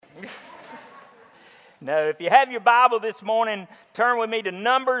No, if you have your Bible this morning, turn with me to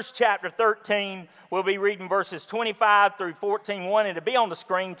Numbers chapter 13. We'll be reading verses 25 through 14:1. It'll be on the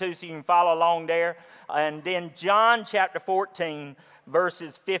screen too, so you can follow along there. And then John chapter 14,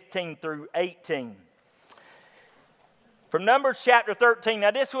 verses 15 through 18. From Numbers chapter 13,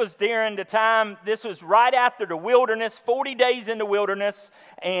 now this was during the time, this was right after the wilderness, 40 days in the wilderness.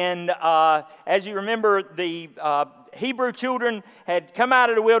 And as you remember, the Hebrew children had come out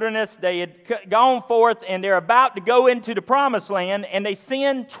of the wilderness. They had gone forth, and they're about to go into the promised land. And they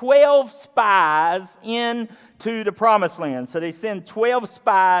send 12 spies into the promised land. So they send 12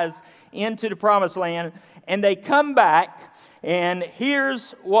 spies into the promised land, and they come back. And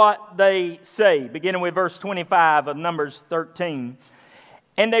here's what they say, beginning with verse 25 of Numbers 13.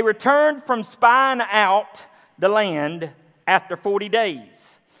 And they returned from spying out the land after 40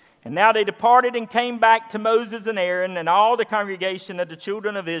 days. And now they departed and came back to Moses and Aaron and all the congregation of the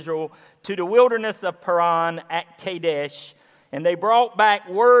children of Israel to the wilderness of Paran at Kadesh. And they brought back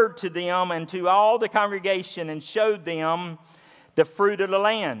word to them and to all the congregation and showed them the fruit of the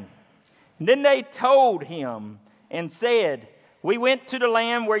land. And then they told him and said, "We went to the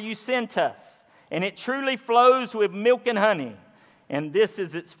land where you sent us, and it truly flows with milk and honey, and this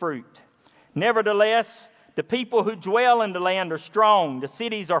is its fruit. Nevertheless, the people who dwell in the land are strong. The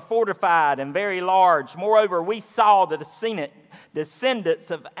cities are fortified and very large. Moreover, we saw the descendants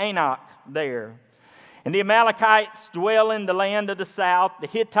of Anak there. And the Amalekites dwell in the land of the south. The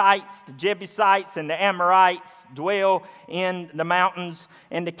Hittites, the Jebusites, and the Amorites dwell in the mountains.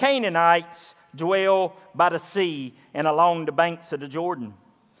 And the Canaanites dwell by the sea and along the banks of the Jordan."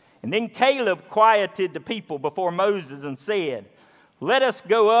 And then Caleb quieted the people before Moses and said, "Let us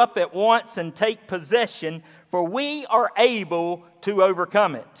go up at once and take possession, for we are able to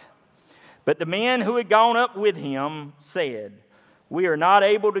overcome it." But the men who had gone up with him said, "We are not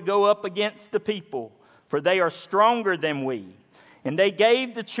able to go up against the people, for they are stronger than we." And they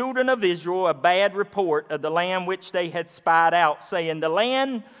gave the children of Israel a bad report of the land which they had spied out, saying, "The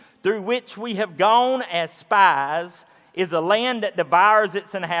land through which we have gone as spies is a land that devours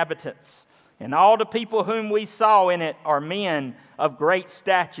its inhabitants. And all the people whom we saw in it are men of great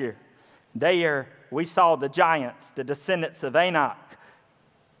stature. There we saw the giants, the descendants of Anak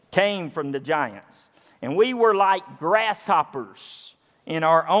came from the giants. And we were like grasshoppers in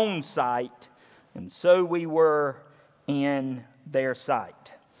our own sight, and so we were in their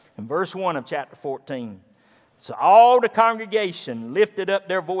sight." In verse 1 of chapter 14. "So all the congregation lifted up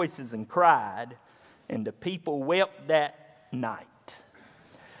their voices and cried, and the people wept that night."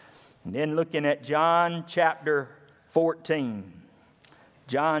 And then looking at John chapter 14.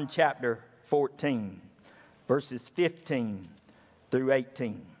 John chapter 14, verses 15 through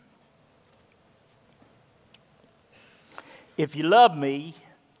 18. "If you love me,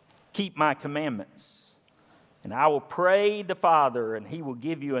 keep my commandments. And I will pray the Father, and he will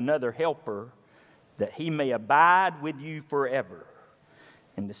give you another helper, that he may abide with you forever.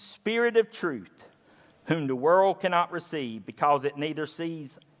 And the Spirit of truth, whom the world cannot receive, because it neither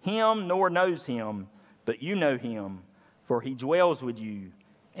sees him nor knows him, but you know him, for he dwells with you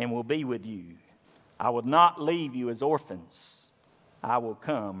and will be with you. I will not leave you as orphans. I will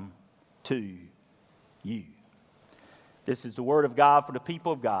come to you." This is the word of God for the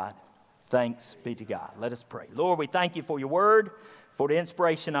people of God. Thanks be to God. Let us pray. Lord, we thank you for your word, for the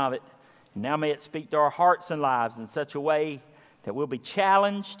inspiration of it. And now may it speak to our hearts and lives in such a way that we'll be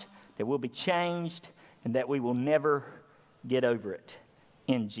challenged, that we'll be changed, and that we will never get over it.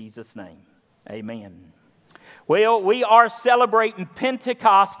 In Jesus' name, amen. Well, we are celebrating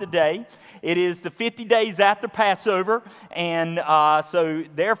Pentecost today. It is the 50 days after Passover, and so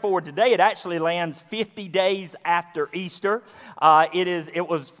therefore today it actually lands 50 days after Easter. It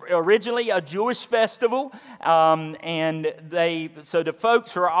was originally a Jewish festival, and the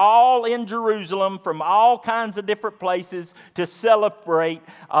folks are all in Jerusalem from all kinds of different places to celebrate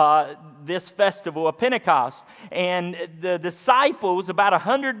this festival of Pentecost. And the disciples, about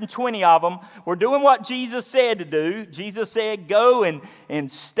 120 of them, were doing what Jesus said to do. Jesus said, "Go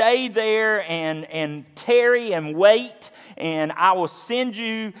and stay there and tarry and wait, and I will send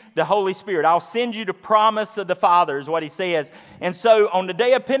you the Holy Spirit. I'll send you the promise of the Father," is what he says. And so on the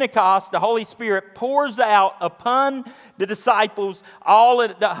day of Pentecost, the Holy Spirit pours out upon the disciples, all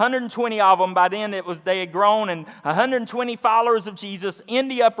of the 120 of them. By then they had grown, and 120 followers of Jesus in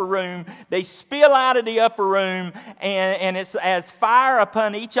the upper room. They spill out of the upper room, and it's as fire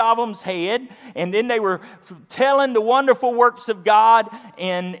upon each of them's head. And then they were telling the wonderful works of God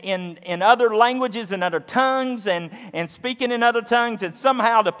in other languages and other tongues and speaking in other tongues, and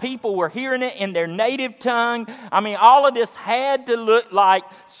somehow the people were hearing it in their native tongue. I mean, all of this had to look like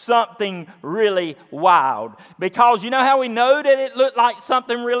something really wild. Because you know how we know that it looked like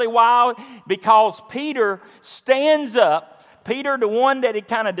something really wild? Because Peter stands up. Peter, the one that had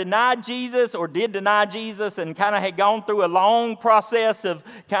kind of denied Jesus or did deny Jesus and kind of had gone through a long process of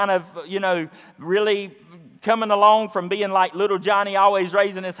kind of, really coming along from being like little Johnny, always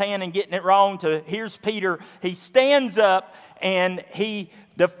raising his hand and getting it wrong, to here's Peter. He stands up and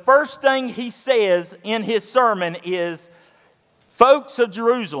the first thing he says in his sermon is, "Folks of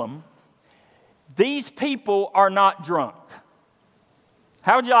Jerusalem, these people are not drunk."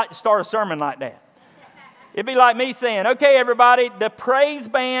 How would you like to start a sermon like that? It'd be like me saying, "Okay, everybody, the praise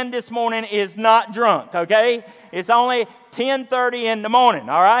band this morning is not drunk, okay? It's only 10:30 in the morning,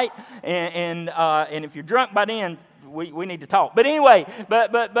 all right? And if you're drunk by then, we need to talk." But anyway,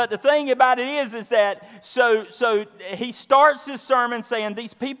 but the thing about it is that so he starts his sermon saying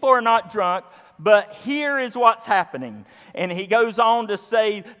these people are not drunk, but here is what's happening. And he goes on to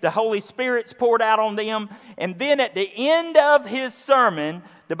say the Holy Spirit's poured out on them. And then at the end of his sermon,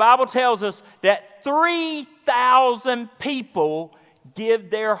 the Bible tells us that 3,000 people give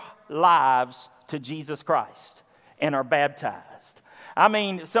their lives to Jesus Christ and are baptized. I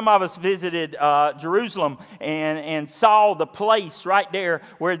mean, some of us visited Jerusalem and saw the place right there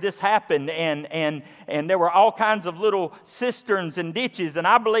where this happened. And there were all kinds of little cisterns and ditches. And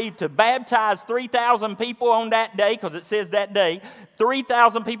I believe to baptize 3,000 people on that day, because it says that day,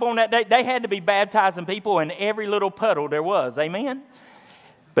 3,000 people on that day, they had to be baptizing people in every little puddle there was. Amen?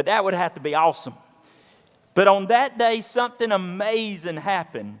 But that would have to be awesome. But on that day, something amazing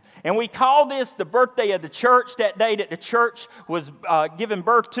happened. And we call this the birthday of the church, that day that the church was given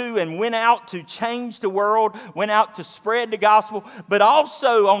birth to and went out to change the world, went out to spread the gospel. But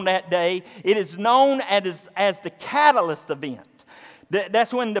also on that day, it is known as the catalyst event.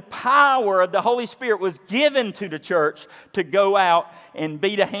 That's when the power of the Holy Spirit was given to the church to go out and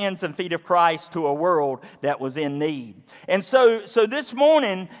be the hands and feet of Christ to a world that was in need. And so this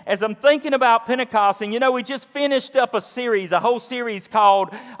morning, as I'm thinking about Pentecost, and we just finished up a whole series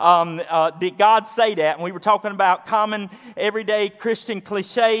called Did God Say That? And we were talking about common everyday Christian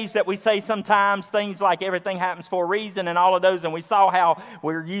cliches that we say sometimes, things like everything happens for a reason and all of those. And we saw how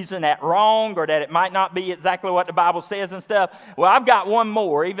we're using that wrong, or that it might not be exactly what the Bible says and stuff. Well, I've got one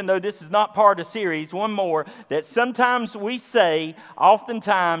more, even though this is not part of the series, one more that sometimes we say,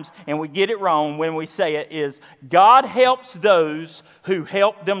 oftentimes, and we get it wrong when we say it, is God helps those who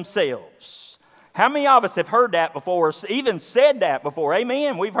help themselves. How many of us have heard that before, or even said that before?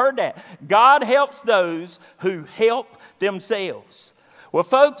 Amen, we've heard that. God helps those who help themselves. Well,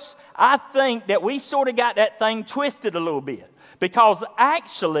 folks, I think that we sort of got that thing twisted a little bit. Because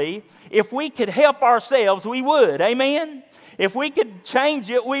actually, if we could help ourselves, we would. Amen? If we could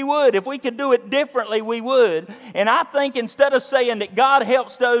change it, we would. If we could do it differently, we would. And I think instead of saying that God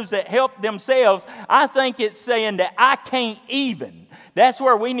helps those that help themselves, I think it's saying that I can't even. That's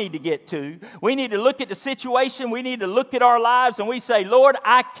where we need to get to. We need to look at the situation. We need to look at our lives and we say, Lord,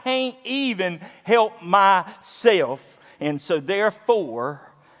 I can't even help myself. And so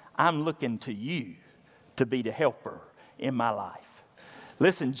therefore, I'm looking to you to be the helper in my life.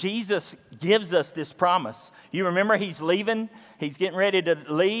 Listen, Jesus gives us this promise. You remember he's leaving. He's getting ready to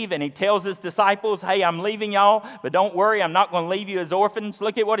leave, and he tells his disciples, hey, I'm leaving y'all, but don't worry, I'm not going to leave you as orphans.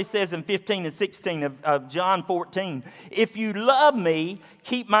 Look at what he says in 15 and 16 of John 14. If you love me,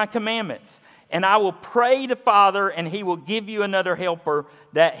 keep my commandments, and I will pray the Father, and he will give you another helper,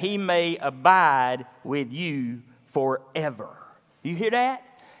 that he may abide with you forever. You hear that?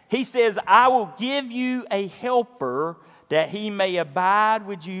 He says, I will give you a helper that he may abide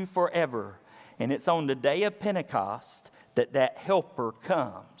with you forever. And it's on the day of Pentecost that helper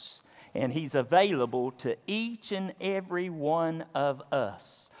comes. And he's available to each and every one of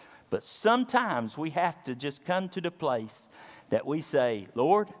us. But sometimes we have to just come to the place that we say,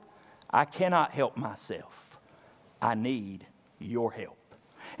 Lord, I cannot help myself. I need your help.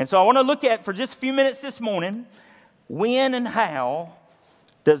 And so I want to look at, for just a few minutes this morning, when and how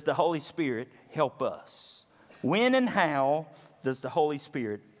does the Holy Spirit help us? When and how does the Holy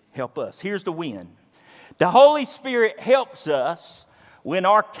Spirit help us? Here's the when. The Holy Spirit helps us when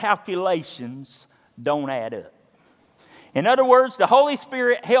our calculations don't add up. In other words, the Holy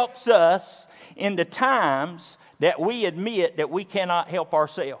Spirit helps us in the times that we admit that we cannot help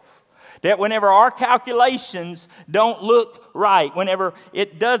ourselves. That whenever our calculations don't look right, whenever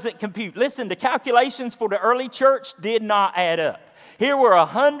it doesn't compute. Listen, the calculations for the early church did not add up. Here were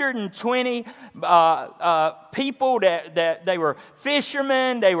 120 people that they were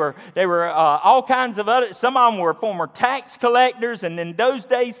fishermen. They were all kinds of other. Some of them were former tax collectors, and in those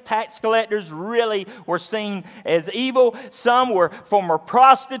days, tax collectors really were seen as evil. Some were former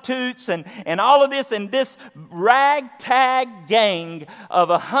prostitutes, and all of this. And this ragtag gang of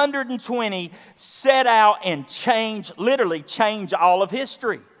 120 set out and literally change all of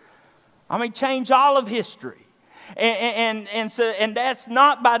history. I mean, change all of history. And that's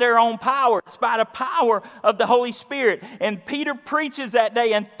not by their own power. It's by the power of the Holy Spirit. And Peter preaches that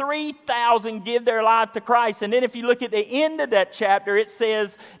day, and 3,000 give their life to Christ. And then if you look at the end of that chapter, it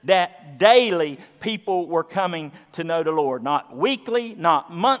says that daily people were coming to know the Lord. Not weekly,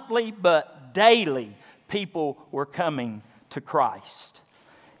 not monthly, but daily people were coming to Christ.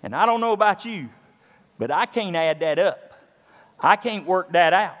 And I don't know about you, but I can't add that up. I can't work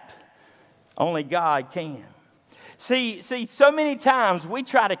that out. Only God can. See, so many times we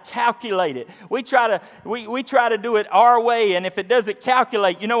try to calculate it. We try to do it our way, and if it doesn't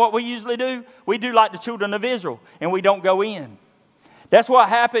calculate, you know what we usually do? We do like the children of Israel, and we don't go in. That's what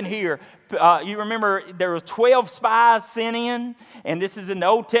happened here. You remember there were 12 spies sent in, and this is in the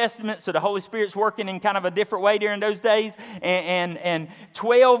Old Testament, so the Holy Spirit's working in kind of a different way during those days. And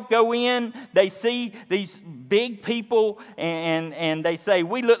 12 go in, they see these big people, and they say,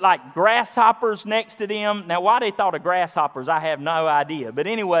 we look like grasshoppers next to them. Now, why they thought of grasshoppers, I have no idea. But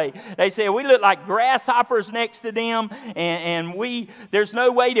anyway, they say, we look like grasshoppers next to them, and there's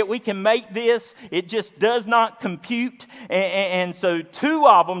no way that we can make this. It just does not compute. And so 2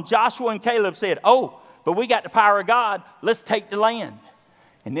 of them, Joshua and Caleb, said, oh, but we got the power of God. Let's take the land.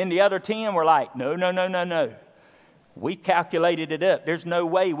 And then the other 10 were like, no. We calculated it up. There's no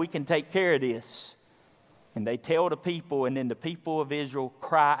way we can take care of this. And they tell the people, and then the people of Israel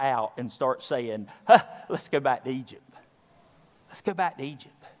cry out and start saying, let's go back to Egypt. Let's go back to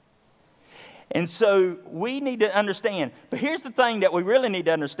Egypt. And so we need to understand. But here's the thing that we really need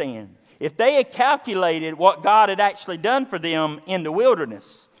to understand. If they had calculated what God had actually done for them in the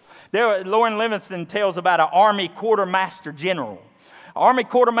wilderness, Lauren Livingston tells about an Army Quartermaster General. Army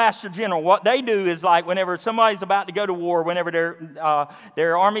Quartermaster General, what they do is like whenever somebody's about to go to war, whenever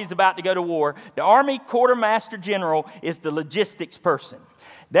their army's about to go to war, the Army Quartermaster General is the logistics person.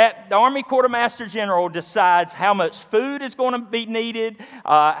 The Army Quartermaster General decides how much food is going to be needed,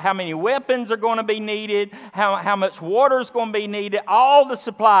 how many weapons are going to be needed, how much water is going to be needed, all the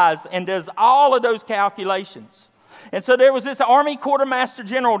supplies, and does all of those calculations. And so there was this Army Quartermaster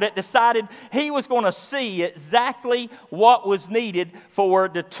General that decided he was going to see exactly what was needed for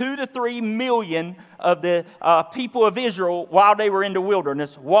the 2 to 3 million of the people of Israel while they were in the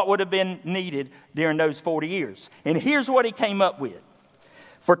wilderness, what would have been needed during those 40 years. And here's what he came up with.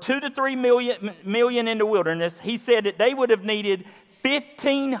 For 2 to 3 million in the wilderness, he said that they would have needed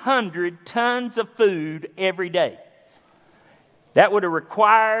 1,500 tons of food every day. That would have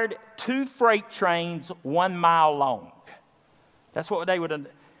required 2 freight trains 1 mile long. That's what they would have.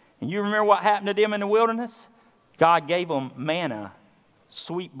 And you remember what happened to them in the wilderness? God gave them manna,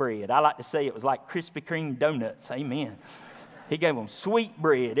 sweet bread. I like to say it was like Krispy Kreme donuts. Amen. He gave them sweet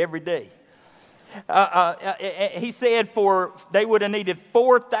bread every day. He said they would have needed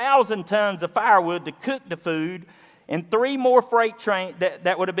 4,000 tons of firewood to cook the food, and 3 more freight trains.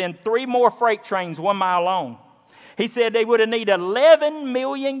 That would have been 3 more freight trains 1 mile long. He said they would have needed 11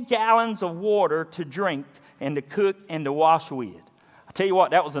 million gallons of water to drink and to cook and to wash with. I tell you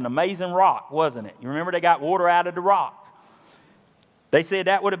what, that was an amazing rock, wasn't it? You remember they got water out of the rock. They said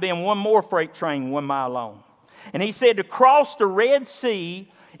that would have been 1 more freight train 1 mile long. And he said to cross the Red Sea,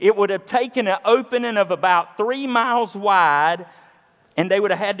 it would have taken an opening of about 3 miles wide, and they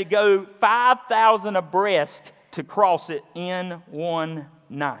would have had to go 5,000 abreast to cross it in one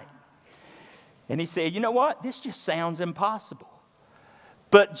night. And he said, you know what? This just sounds impossible.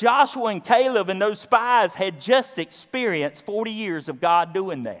 But Joshua and Caleb and those spies had just experienced 40 years of God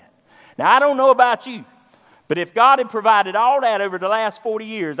doing that. Now, I don't know about you, but if God had provided all that over the last 40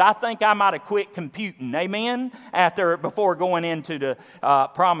 years, I think I might have quit computing, amen, before going into the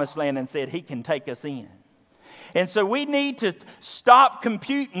promised land and said, he can take us in. And so we need to stop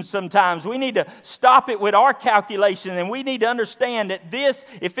computing sometimes. We need to stop it with our calculation, and we need to understand that this,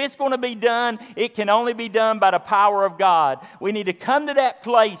 if it's going to be done, it can only be done by the power of God. We need to come to that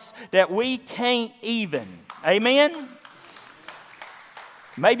place that we can't even. Amen?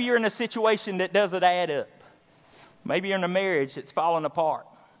 Maybe you're in a situation that doesn't add up. Maybe you're in a marriage that's falling apart.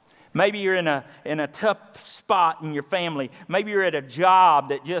 Maybe you're in a tough spot in your family. Maybe you're at a job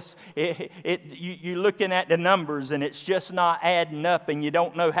that just, you're looking at the numbers and it's just not adding up and you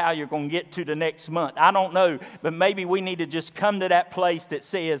don't know how you're going to get to the next month. I don't know, but maybe we need to just come to that place that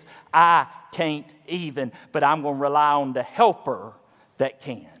says, I can't even, but I'm going to rely on the helper that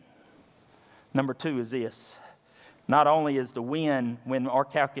can. Number 2 is this. Not only is the when our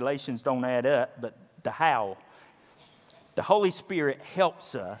calculations don't add up, but the how. The Holy Spirit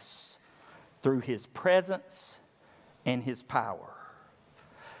helps us through His presence and His power.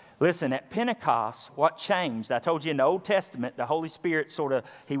 Listen, at Pentecost, what changed? I told you in the Old Testament, the Holy Spirit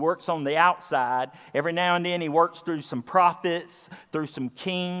He works on the outside. Every now and then He works through some prophets, through some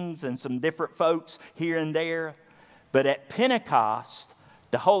kings and some different folks here and there. But at Pentecost,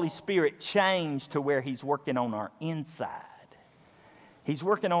 the Holy Spirit changed to where He's working on our inside. He's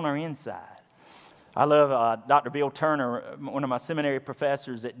working on our inside. I love Dr. Bill Turner, one of my seminary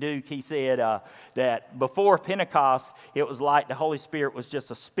professors at Duke. He said that before Pentecost, it was like the Holy Spirit was just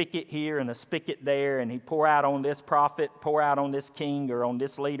a spigot here and a spigot there, and He'd pour out on this prophet, pour out on this king or on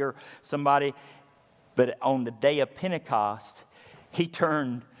this leader, somebody. But on the day of Pentecost, He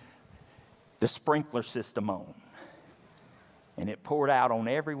turned the sprinkler system on, and it poured out on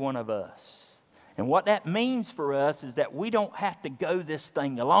every one of us. And what that means for us is that we don't have to go this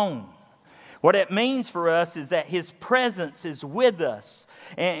thing alone. What it means for us is that His presence is with us,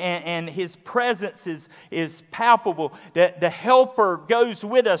 and His presence is palpable. That the helper goes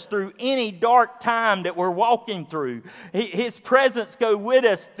with us through any dark time that we're walking through. His presence goes with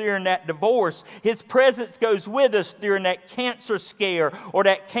us during that divorce. His presence goes with us during that cancer scare or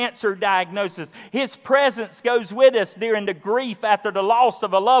that cancer diagnosis. His presence goes with us during the grief after the loss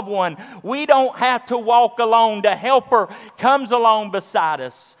of a loved one. We don't have to walk alone. The helper comes along beside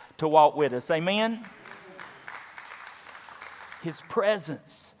us to walk with us. Amen? His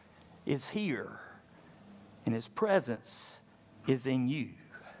presence is here, and His presence is in you.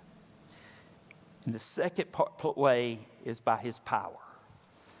 And the second way is by His power.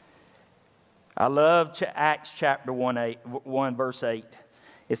 I love Acts chapter 1 verse 8.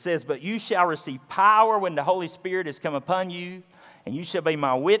 It says, "But you shall receive power when the Holy Spirit has come upon you, and you shall be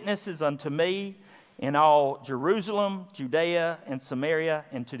my witnesses unto me in all Jerusalem, Judea, and Samaria,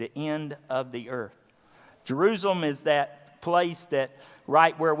 and to the end of the earth." Jerusalem is that place that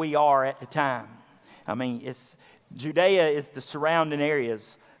right where we are at the time. I mean, Judea is the surrounding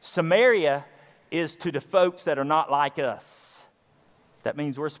areas. Samaria is to the folks that are not like us. That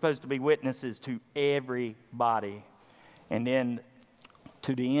means we're supposed to be witnesses to everybody. And then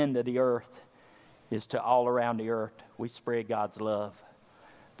to the end of the earth is to all around the earth. We spread God's love.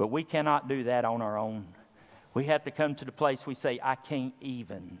 But we cannot do that on our own. We have to come to the place we say, I can't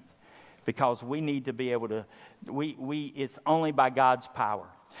even. Because we need to be able to, it's only by God's power.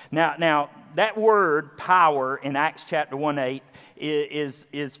 Now that word power in Acts chapter 1:8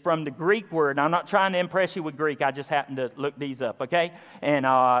 is from the Greek word. Now, I'm not trying to impress you with Greek. I just happened to look these up, okay? And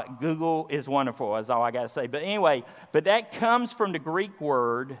Google is wonderful, is all I got to say. But anyway, that comes from the Greek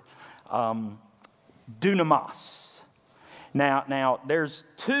word dunamos. Now, there's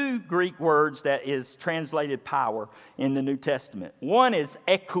 2 Greek words that is translated power in the New Testament. One is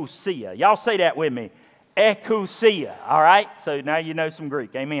ekousia. Y'all say that with me. Ekousia, all right? So now you know some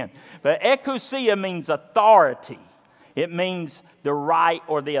Greek, amen. But ekousia means authority. It means the right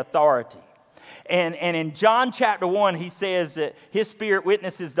or the authority. And in John chapter 1, he says that His Spirit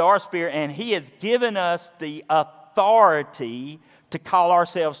witnesses to our spirit, and He has given us the authority to call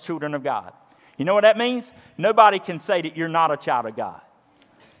ourselves children of God. You know what that means? Nobody can say that you're not a child of God.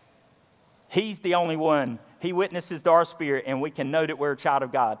 He's the only one. He witnesses to our spirit, and we can know that we're a child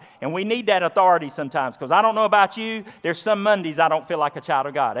of God. And we need that authority sometimes, because I don't know about you, there's some Mondays I don't feel like a child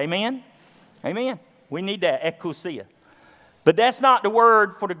of God. Amen? Amen. We need that, ekousia. But that's not the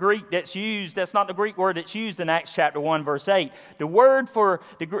word for the Greek that's used. That's not the Greek word that's used in Acts chapter 1, verse 8. The word for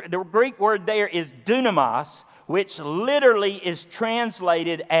the Greek word there is dunamos, which literally is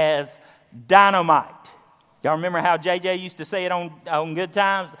translated as dynamite. Y'all remember how JJ used to say it on Good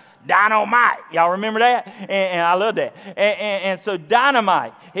Times? Dynamite. Y'all remember that? And I love that. And so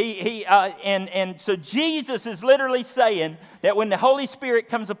dynamite. So Jesus is literally saying that when the Holy Spirit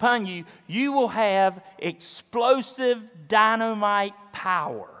comes upon you, you will have explosive dynamite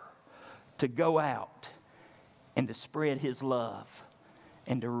power to go out and to spread His love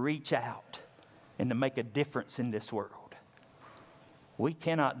and to reach out and to make a difference in this world. We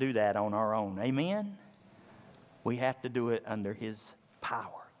cannot do that on our own. Amen? We have to do it under His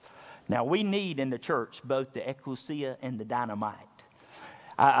power. Now, we need in the church both the ekousia and the dynamite.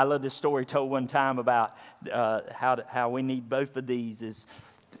 I love this story told one time about how we need both of these.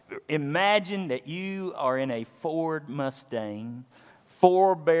 Imagine that you are in a Ford Mustang,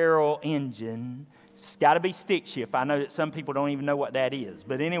 4-barrel engine. It's got to be stick shift. I know that some people don't even know what that is.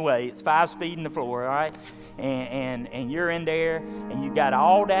 But anyway, it's 5-speed in the floor, all right? And you're in there, and you got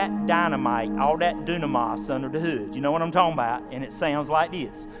all that dynamite, all that dynamos under the hood. You know what I'm talking about? And it sounds like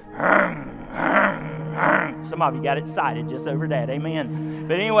this. Some of you got excited just over that. Amen.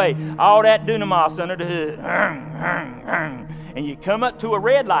 But anyway, all that dynamos under the hood. And you come up to a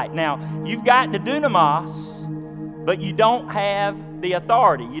red light. Now, you've got the dynamos, but you don't have the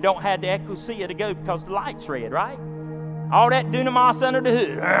authority. You don't have the exousia to go because the light's red, right? All that dynamos under the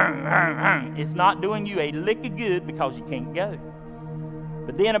hood. It's not doing you a lick of good because you can't go.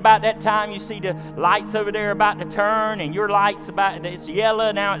 But then about that time, you see the lights over there about to turn, and your light's it's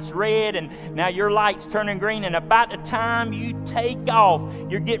yellow, now it's red, and now your light's turning green, and about the time you take off,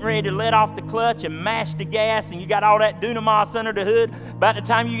 you're getting ready to let off the clutch and mash the gas, and you got all that dynamos under the hood. About the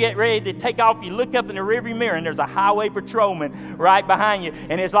time you get ready to take off, you look up in the rearview mirror, and there's a highway patrolman right behind you,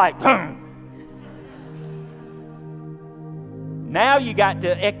 and it's like, boom. Now you got the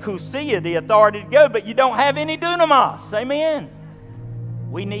exousia, the authority to go, but you don't have any dynamos. Amen.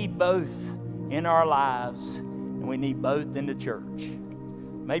 We need both in our lives, and we need both in the church.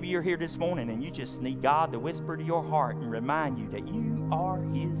 Maybe you're here this morning and you just need God to whisper to your heart and remind you that you are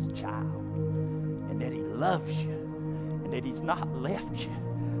His child, and that He loves you, and that He's not left you,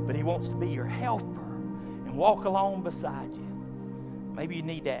 but He wants to be your helper and walk along beside you. Maybe you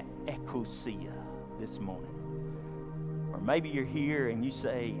need that exousia this morning. Or maybe you're here and you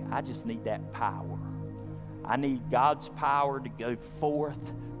say, I just need that power. I need God's power to go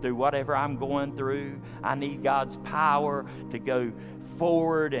forth through whatever I'm going through. I need God's power to go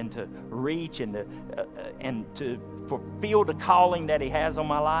forward and to reach and to fulfill the calling that He has on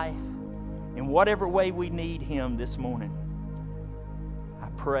my life. In whatever way we need Him this morning, I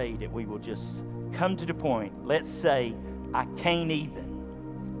pray that we will just come to the point. Let's say, I can't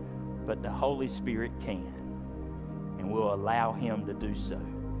even, but the Holy Spirit can. And we'll allow Him to do so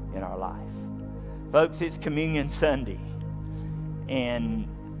in our life. Folks, it's Communion Sunday, and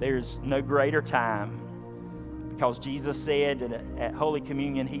there's no greater time because Jesus said that at Holy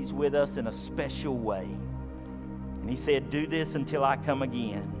Communion, He's with us in a special way. And He said, do this until I come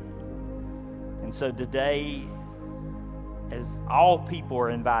again. And so today, as all people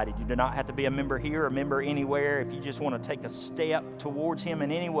are invited, you do not have to be a member here or a member anywhere. If you just want to take a step towards Him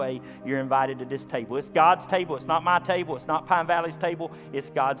in any way, you're invited to this table. It's God's table. It's not my table. It's not Pine Valley's table. It's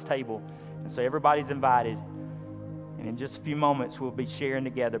God's table. And so everybody's invited. And in just a few moments, we'll be sharing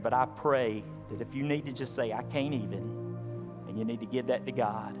together. But I pray that if you need to just say, I can't even, and you need to give that to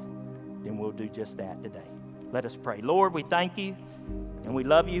God, then we'll do just that today. Let us pray. Lord, we thank You, and we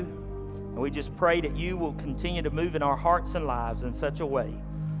love You. And we just pray that You will continue to move in our hearts and lives in such a way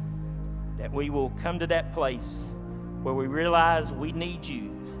that we will come to that place where we realize we need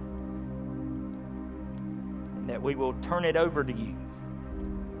You, and that we will turn it over to You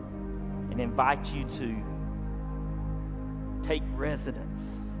and invite You to take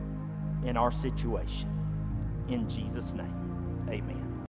residence in our situation. In Jesus' name, amen.